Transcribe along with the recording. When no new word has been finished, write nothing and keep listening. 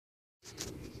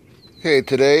Okay,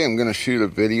 today I'm going to shoot a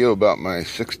video about my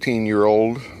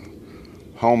 16-year-old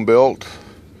home-built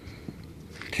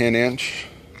 10-inch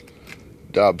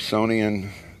Dobsonian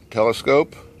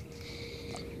telescope.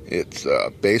 It's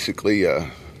basically a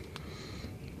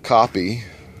copy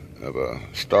of a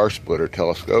star splitter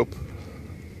telescope.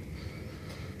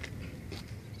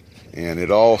 And it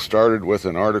all started with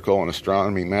an article in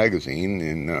Astronomy magazine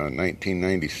in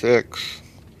 1996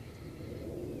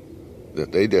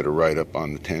 that they did a write-up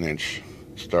on the 10-inch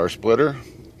star splitter.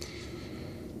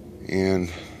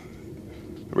 And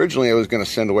originally I was going to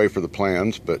send away for the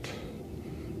plans, but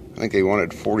I think they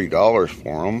wanted $40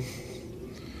 for them.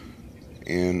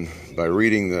 And by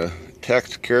reading the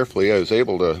text carefully, I was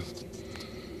able to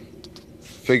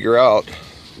figure out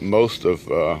most of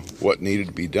what needed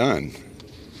to be done.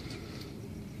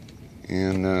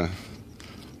 And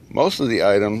most of the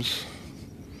items,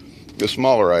 the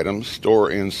smaller items,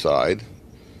 store inside.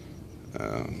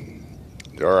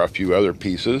 There are a few other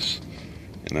pieces,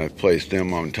 and I've placed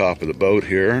them on top of the boat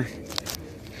here.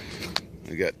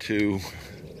 I got two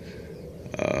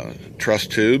truss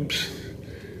tubes,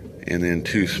 and then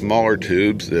two smaller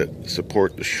tubes that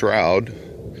support the shroud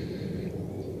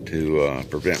to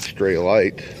prevent stray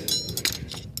light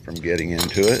from getting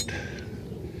into it.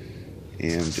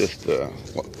 And just a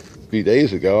few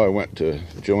days ago, I went to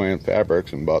Joann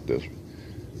Fabrics and bought this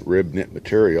rib knit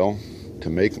material to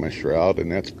make my shroud,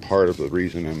 and that's part of the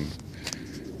reason I'm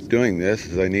doing this,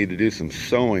 is I need to do some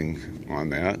sewing on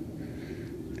that.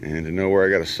 And to know where I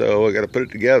got to sew, I got to put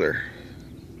it together.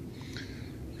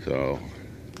 So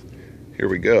here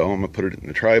we go. I'm gonna put it in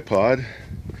the tripod.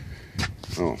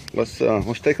 Oh, let's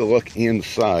take a look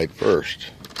inside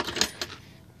first.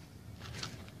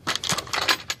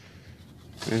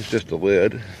 It's just a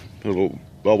lid, a little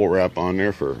bubble wrap on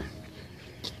there for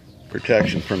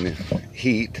protection from the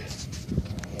heat.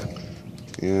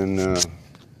 And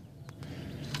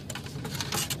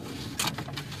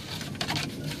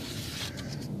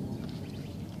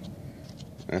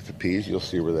that's a piece. You'll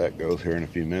see where that goes here in a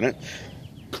few minutes.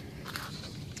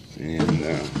 And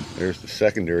there's the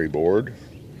secondary board,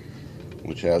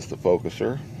 which has the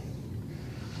focuser.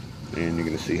 And you're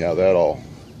going to see how that all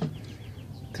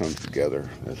comes together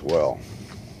as well.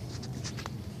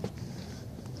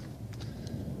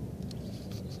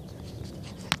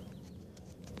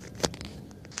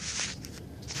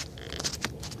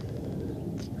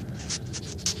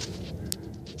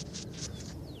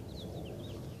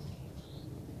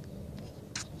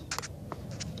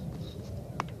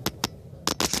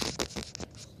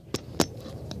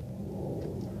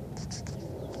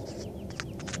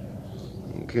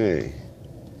 Okay,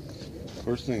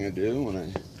 first thing I do when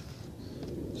I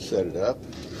set it up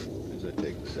is I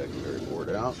take the secondary board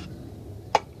out,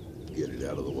 get it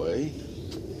out of the way.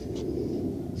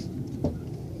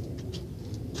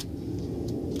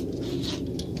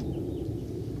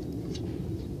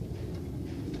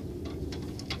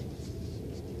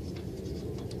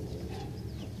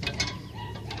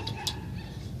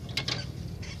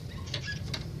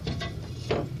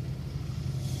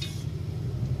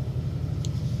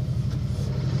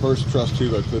 First truss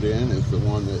tube I put in is the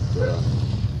one that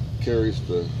carries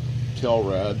the tail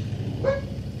rod.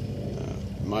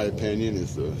 In my opinion,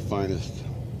 is the finest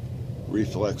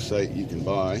reflex sight you can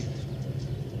buy.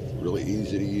 Really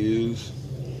easy to use,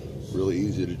 really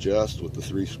easy to adjust with the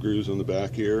 3 screws on the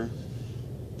back here.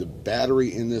 The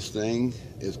battery in this thing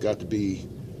has got to be,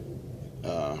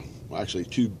 actually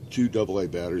two AA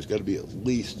batteries, got to be at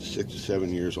least 6 to 7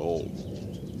 years old,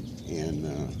 and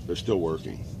they're still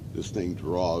working. This thing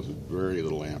draws very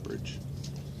little amperage.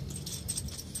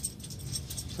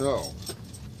 So,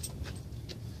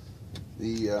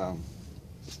 the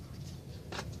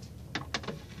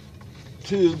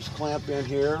tubes clamp in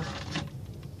here.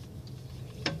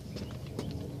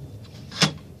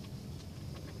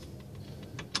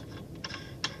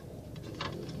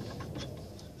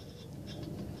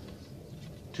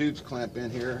 Tubes clamp in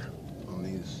here on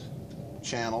these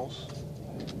channels,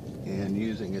 and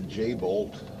using a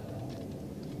J-bolt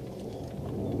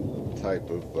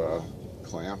type of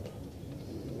clamp.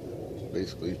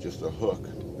 Basically just a hook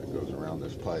that goes around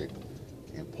this pipe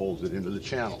and pulls it into the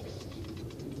channel.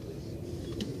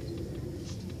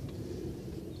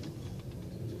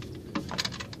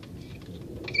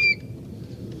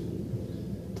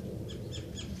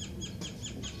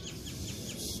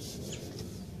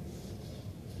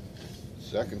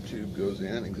 Second tube goes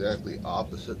in exactly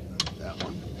opposite that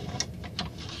one.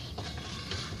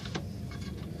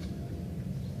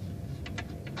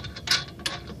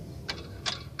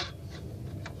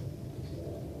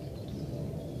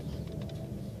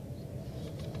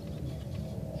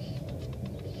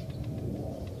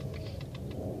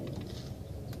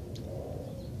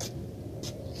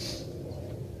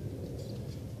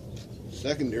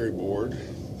 secondary board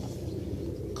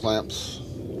clamps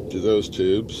to those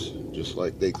tubes just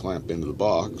like they clamp into the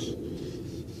box.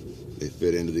 They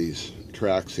fit into these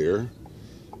tracks here.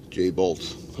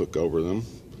 J-bolts hook over them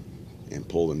and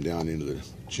pull them down into the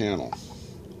channel.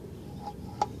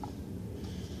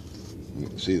 You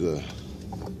can see the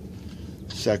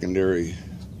secondary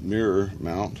mirror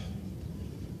mount.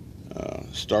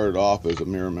 Started off as a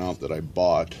mirror mount that I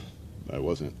bought. I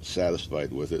wasn't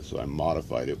satisfied with it, so I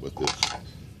modified it with this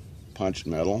punched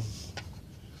metal.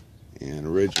 And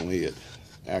originally it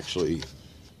actually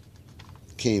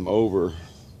came over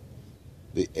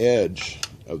the edge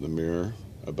of the mirror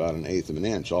about 1/8 of an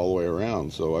inch all the way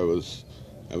around, so I was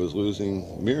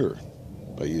losing mirror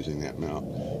by using that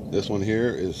mount. This one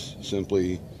here is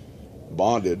simply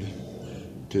bonded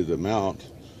to the mount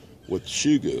with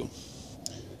shoe glue.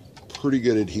 Pretty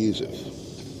good adhesive.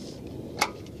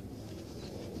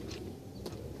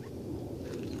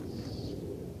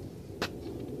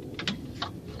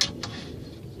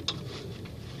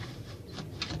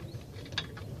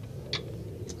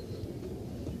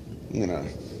 I'm gonna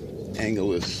angle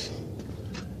this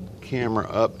camera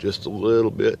up just a little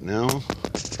bit now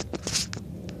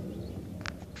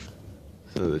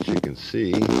so that you can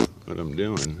see what I'm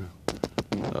doing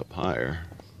up higher.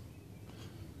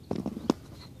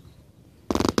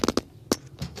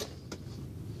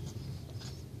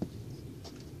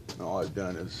 All I've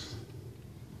done is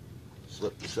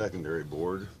slip the secondary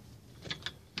board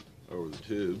over the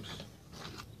tubes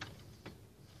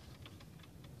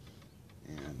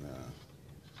and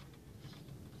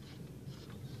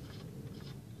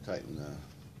tighten the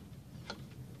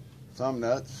thumb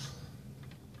nuts.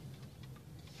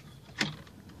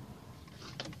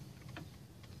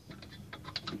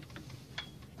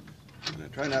 And I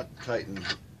try not to tighten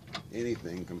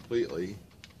anything completely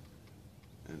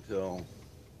until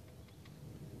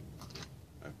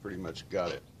I've pretty much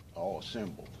got it all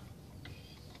assembled.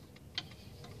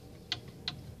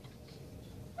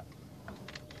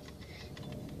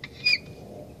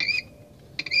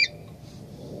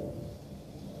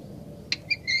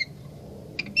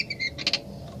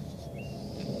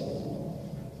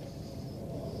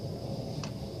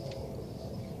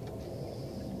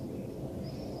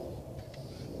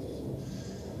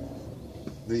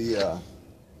 The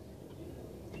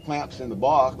clamps in the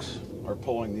box are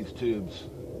pulling these tubes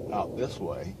out this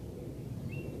way,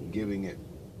 giving it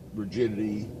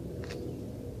rigidity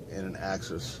and an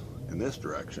axis in this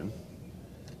direction,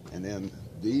 and then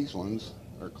these ones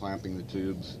are clamping the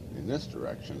tubes in this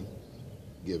direction,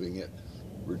 giving it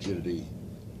rigidity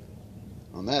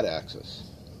on that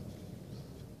axis.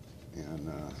 And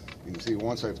you can see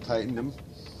once I've tightened them,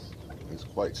 it's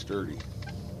quite sturdy.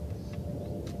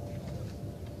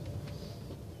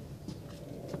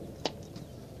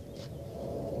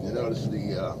 You notice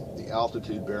the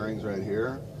altitude bearings right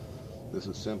here. This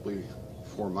is simply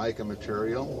Formica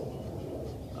material.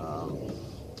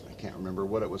 I can't remember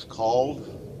what it was called,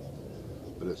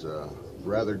 but it's a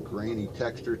rather grainy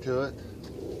texture to it.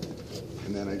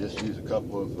 And then I just use a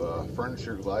couple of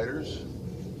furniture gliders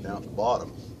down at the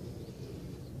bottom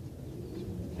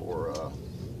for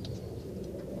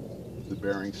the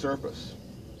bearing surface.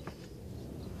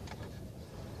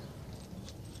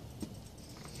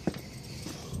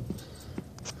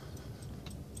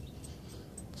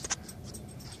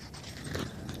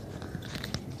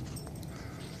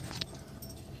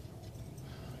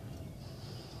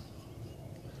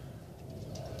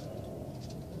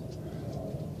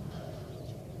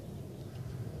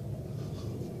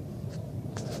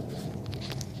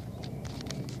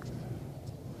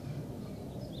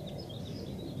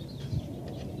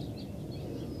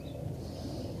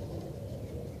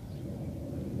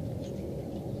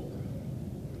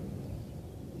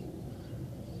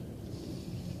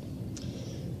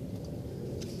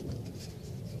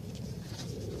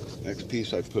 Next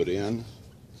piece I put in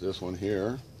is this one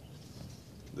here.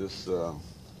 This it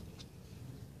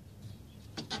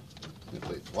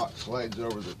slides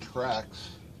over the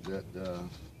tracks that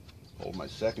hold my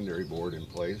secondary board in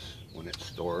place when it's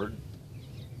stored.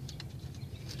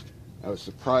 I was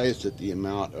surprised at the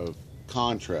amount of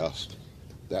contrast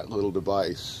that little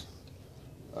device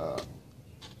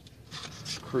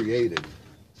created.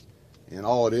 And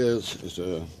all it is it's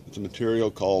a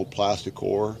material called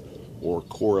plasticor or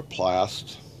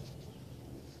coroplast.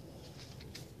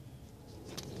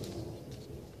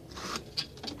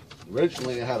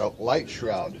 Originally I had a light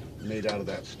shroud made out of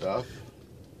that stuff,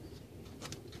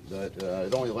 but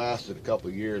it only lasted a couple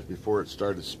of years before it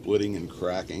started splitting and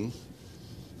cracking.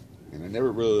 And I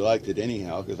never really liked it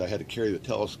anyhow because I had to carry the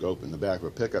telescope in the back of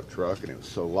a pickup truck and it was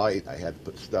so light I had to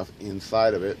put stuff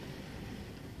inside of it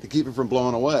to keep it from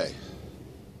blowing away.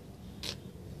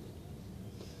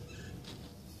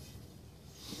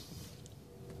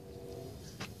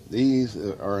 These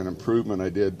are an improvement I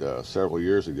did several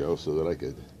years ago so that I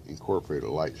could incorporate a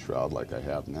light shroud like I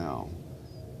have now.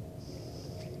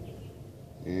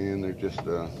 And they're just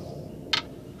a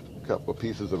couple of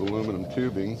pieces of aluminum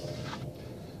tubing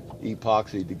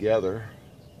epoxied together.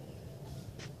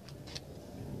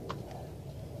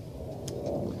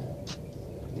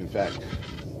 In fact,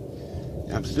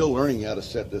 I'm still learning how to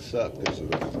set this up because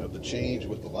of the change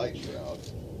with the light shroud.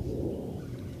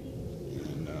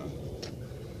 And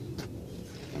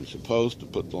I'm supposed to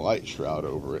put the light shroud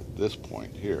over at this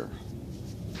point here.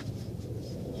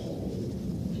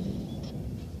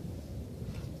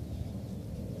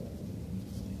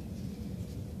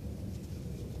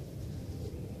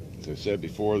 As I said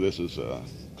before, this is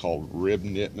called rib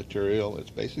knit material.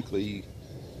 It's basically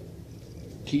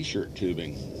t-shirt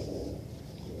tubing.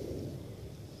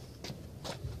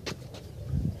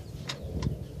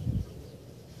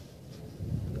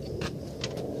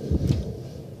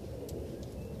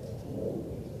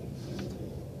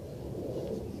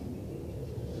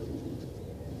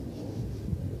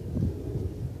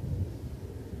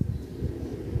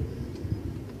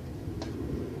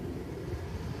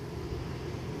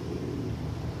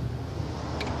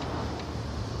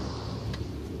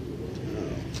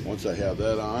 Once I have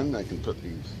that on, I can put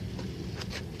these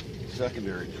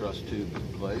secondary truss tubes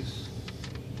in place.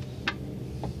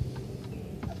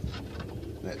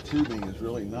 That tubing is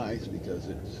really nice because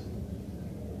it's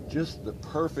just the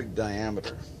perfect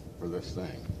diameter for this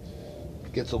thing.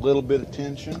 It gets a little bit of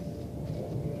tension,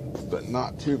 but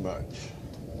not too much.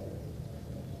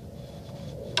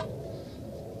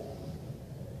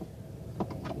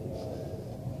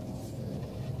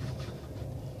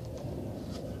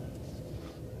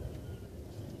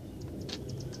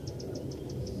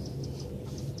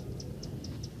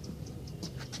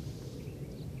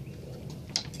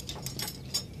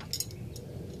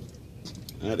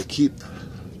 I had to keep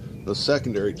the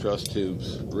secondary truss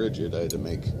tubes rigid. I had to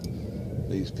make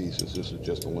these pieces. This is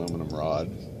just aluminum rod.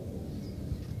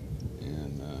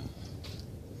 And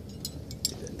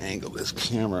to angle this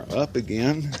camera up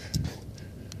again.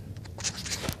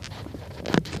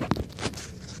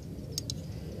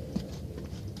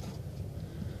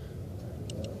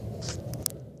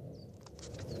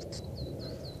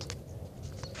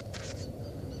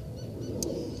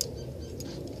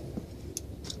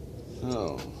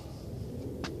 So,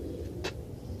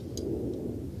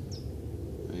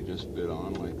 they just fit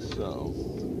on like so.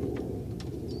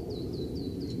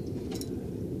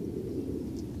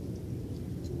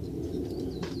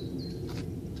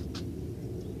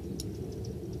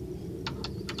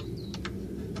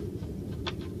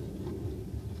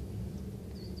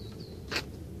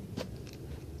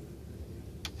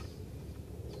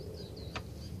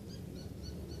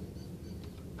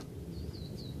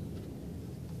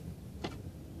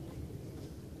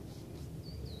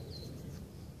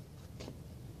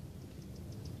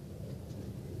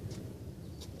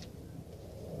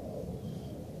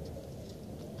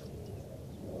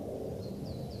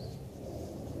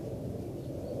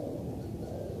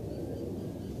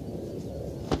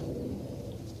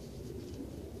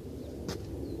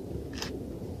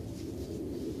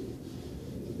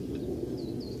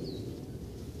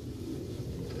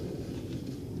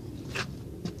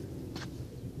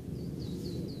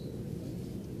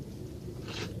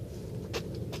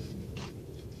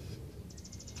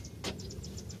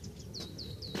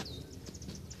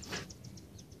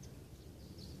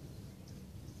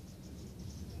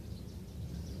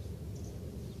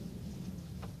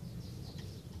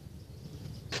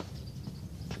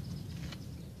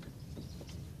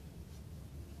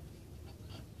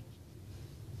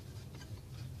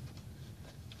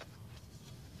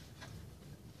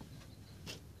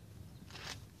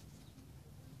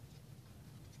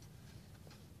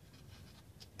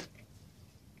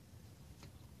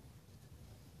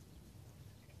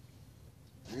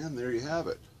 And there you have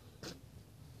it.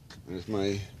 There's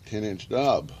my 10-inch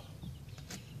Dob.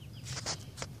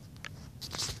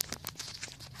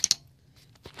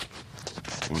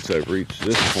 Once I've reached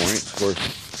this point, of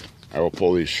course, I will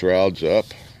pull these shrouds up.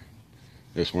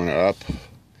 This one up,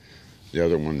 the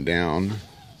other one down.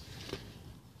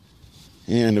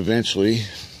 And eventually,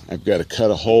 I've got to cut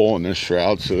a hole in this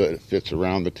shroud so that it fits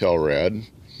around the tail rad.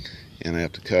 And I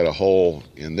have to cut a hole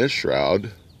in this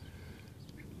shroud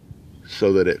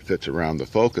so that it fits around the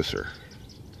focuser.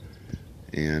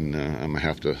 And I'm going to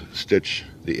have to stitch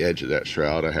the edge of that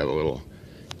shroud. I have a little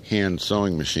hand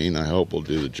sewing machine I hope will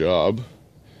do the job,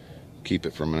 keep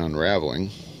it from unraveling.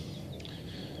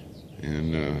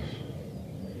 And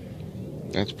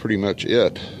that's pretty much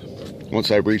it.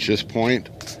 Once I reach this point,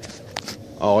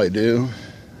 all I do,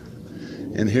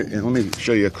 and let me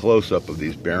show you a close-up of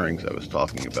these bearings I was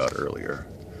talking about earlier.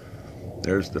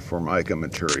 There's the Formica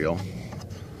material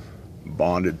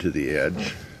bonded to the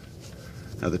edge.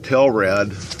 Now the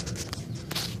Telrad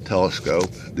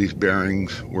telescope, these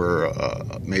bearings were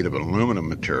made of aluminum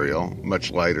material,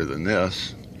 much lighter than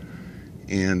this,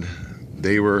 and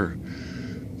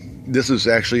this is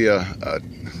actually a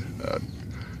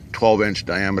 12-inch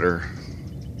diameter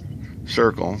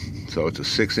circle, so it's a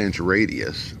 6-inch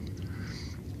radius,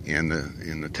 and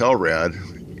in the Telrad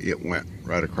it went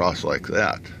right across like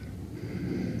that.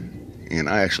 And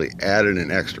I actually added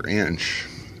an extra inch,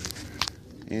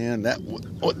 and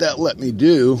what that let me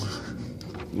do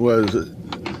was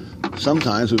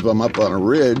sometimes if I'm up on a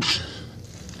ridge,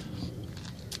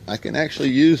 I can actually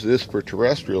use this for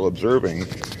terrestrial observing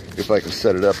if I can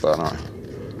set it up on a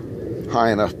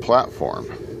high enough platform,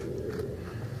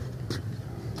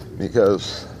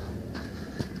 because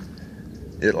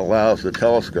it allows the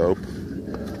telescope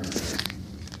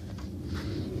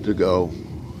to go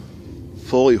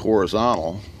fully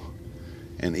horizontal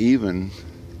and even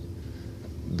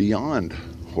beyond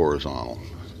horizontal.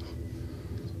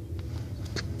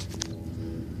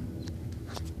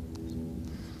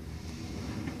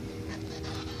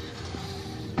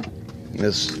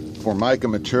 This Formica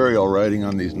material riding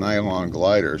on these nylon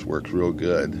gliders works real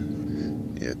good.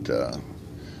 It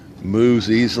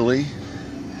moves easily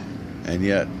and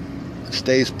yet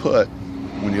stays put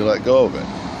when you let go of it.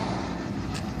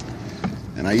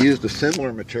 And I used a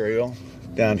similar material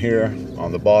down here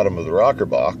on the bottom of the rocker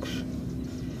box,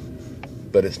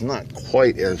 but it's not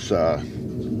quite as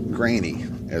grainy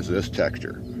as this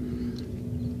texture.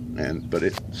 But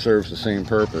it serves the same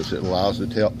purpose. It allows the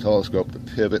telescope to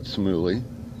pivot smoothly,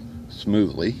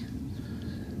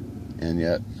 and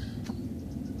yet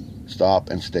stop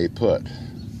and stay put.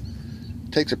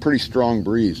 It takes a pretty strong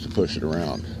breeze to push it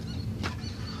around.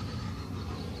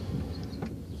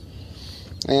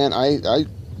 And I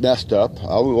messed up,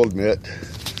 I will admit.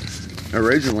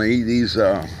 Originally, these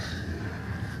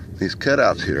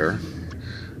cutouts here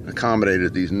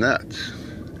accommodated these nuts,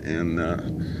 and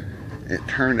it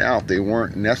turned out they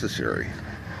weren't necessary.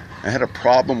 I had a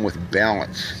problem with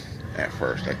balance at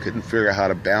first. I couldn't figure out how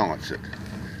to balance it.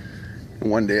 And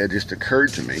one day it just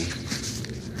occurred to me,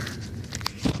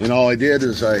 and all I did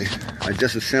is I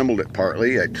disassembled it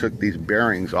partly. I took these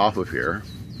bearings off of here,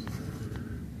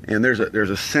 and there's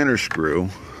a center screw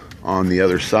on the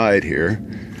other side here,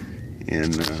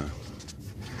 and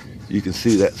you can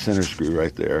see that center screw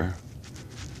right there.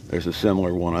 There's a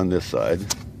similar one on this side,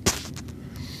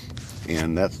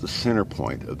 and that's the center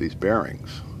point of these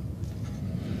bearings.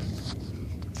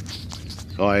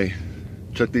 So I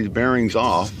took these bearings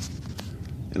off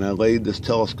and I laid this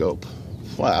telescope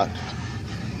flat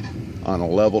on a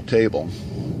level table,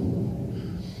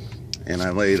 and I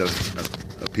laid a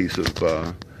piece of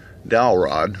dowel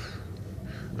rod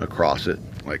across it,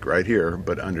 like right here,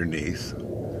 but underneath,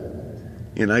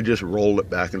 and I just rolled it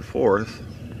back and forth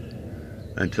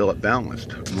until it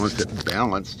balanced. Once it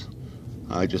balanced,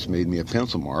 I just made me a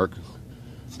pencil mark,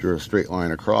 drew a straight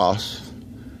line across,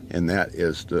 and that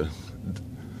is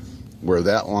where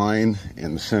that line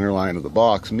and the center line of the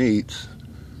box meets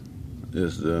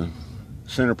is the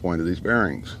center point of these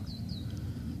bearings.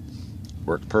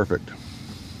 Worked perfect.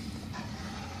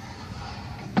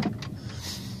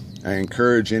 I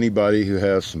encourage anybody who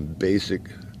has some basic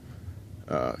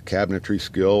cabinetry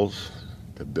skills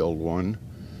to build one.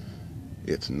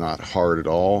 It's not hard at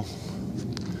all.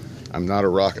 I'm not a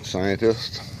rocket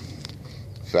scientist.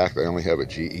 In fact, I only have a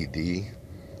GED.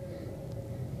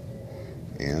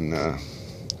 And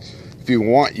if you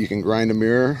want, you can grind a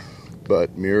mirror,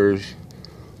 but mirrors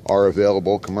are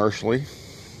available commercially.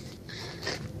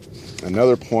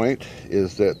 Another point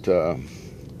is that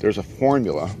there's a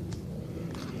formula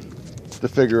to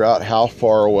figure out how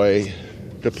far away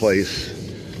to place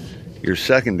your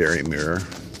secondary mirror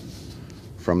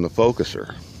from the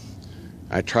focuser.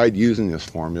 I tried using this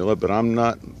formula, but I'm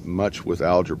not much with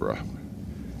algebra.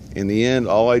 In the end,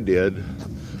 all I did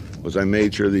was I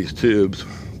made sure these tubes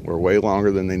were way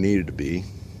longer than they needed to be.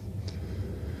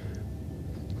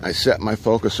 I set my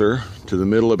focuser to the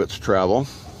middle of its travel.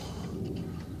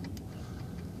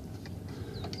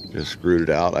 Just screwed it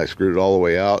out. I screwed it all the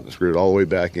way out, and screwed it all the way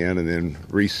back in, and then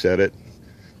reset it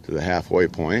to the halfway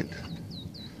point.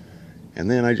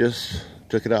 And then I just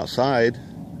took it outside,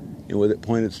 and with it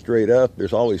pointed straight up,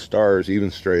 there's always stars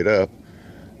even straight up,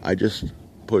 I just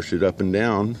pushed it up and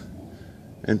down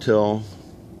until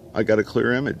I got a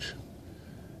clear image.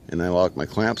 and I locked my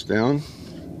clamps down,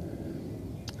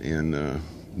 and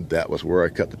that was where I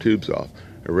cut the tubes off.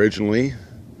 Originally,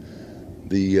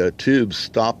 the tubes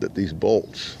stopped at these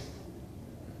bolts.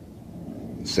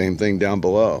 Same thing down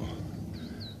below.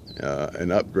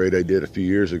 An upgrade I did a few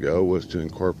years ago was to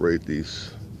incorporate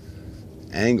these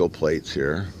angle plates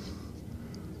here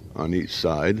on each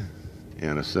side,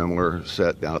 and a similar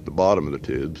set down at the bottom of the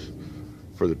tubes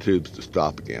for the tubes to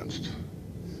stop against.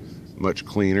 Much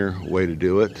cleaner way to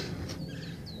do it,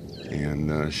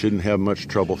 and shouldn't have much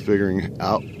trouble figuring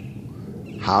out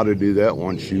how to do that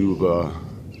once you've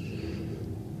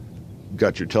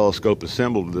got your telescope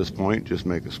assembled at this point. Just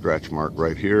make a scratch mark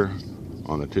right here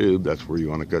on the tube. That's where you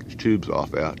want to cut your tubes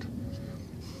off at.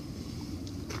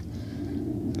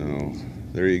 So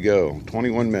there you go,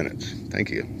 21 minutes. Thank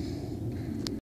you.